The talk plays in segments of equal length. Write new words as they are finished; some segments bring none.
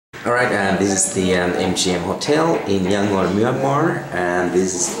Alright, and this is the M.G.M hotel in Yangon, Myamar, and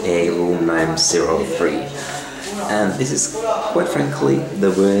this is a room 903. And this is, quite frankly,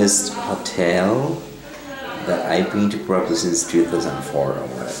 the worst hotel that I've been to probably since 2004 or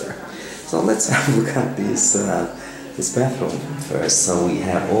whatever. So let's have a look at this bathroom first. So we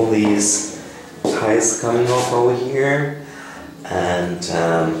have all these tiles coming off over here, and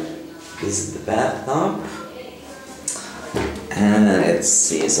this is the bathtub. And let's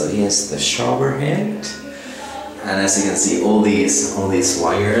see, so here's the shower head, and as you can see, all these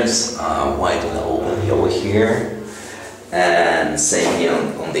wires are wide and open over here, and same here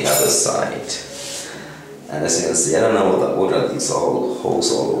on the other side. And as you can see, I don't know what are these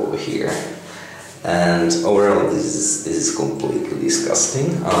holes all over here. And overall, this is completely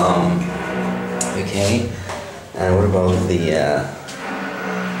disgusting. Okay, and what about the?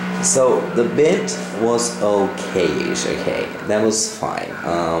 So the bed was okay, that was fine.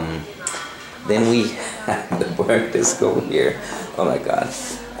 Then we have the work desk over here. Oh my god!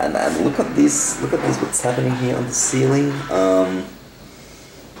 And look at this! What's happening here on the ceiling?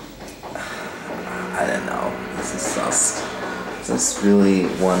 I don't know. This is just really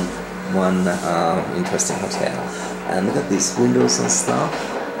one interesting hotel. And look at these windows and stuff.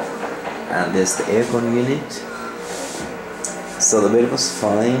 And there's the aircon unit. So the bed was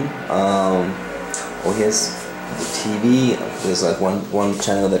fine. Oh, here's the TV. There's like one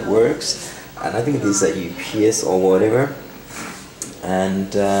channel that works, and I think this is a UPS or whatever.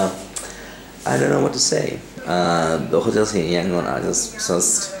 And I don't know what to say. The hotels here in Yangon are just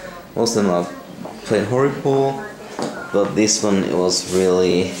most of them are plain horrible, but this one, it was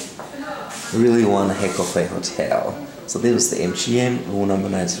really one heck of a hotel. So this was the M.G.M room number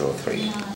 903.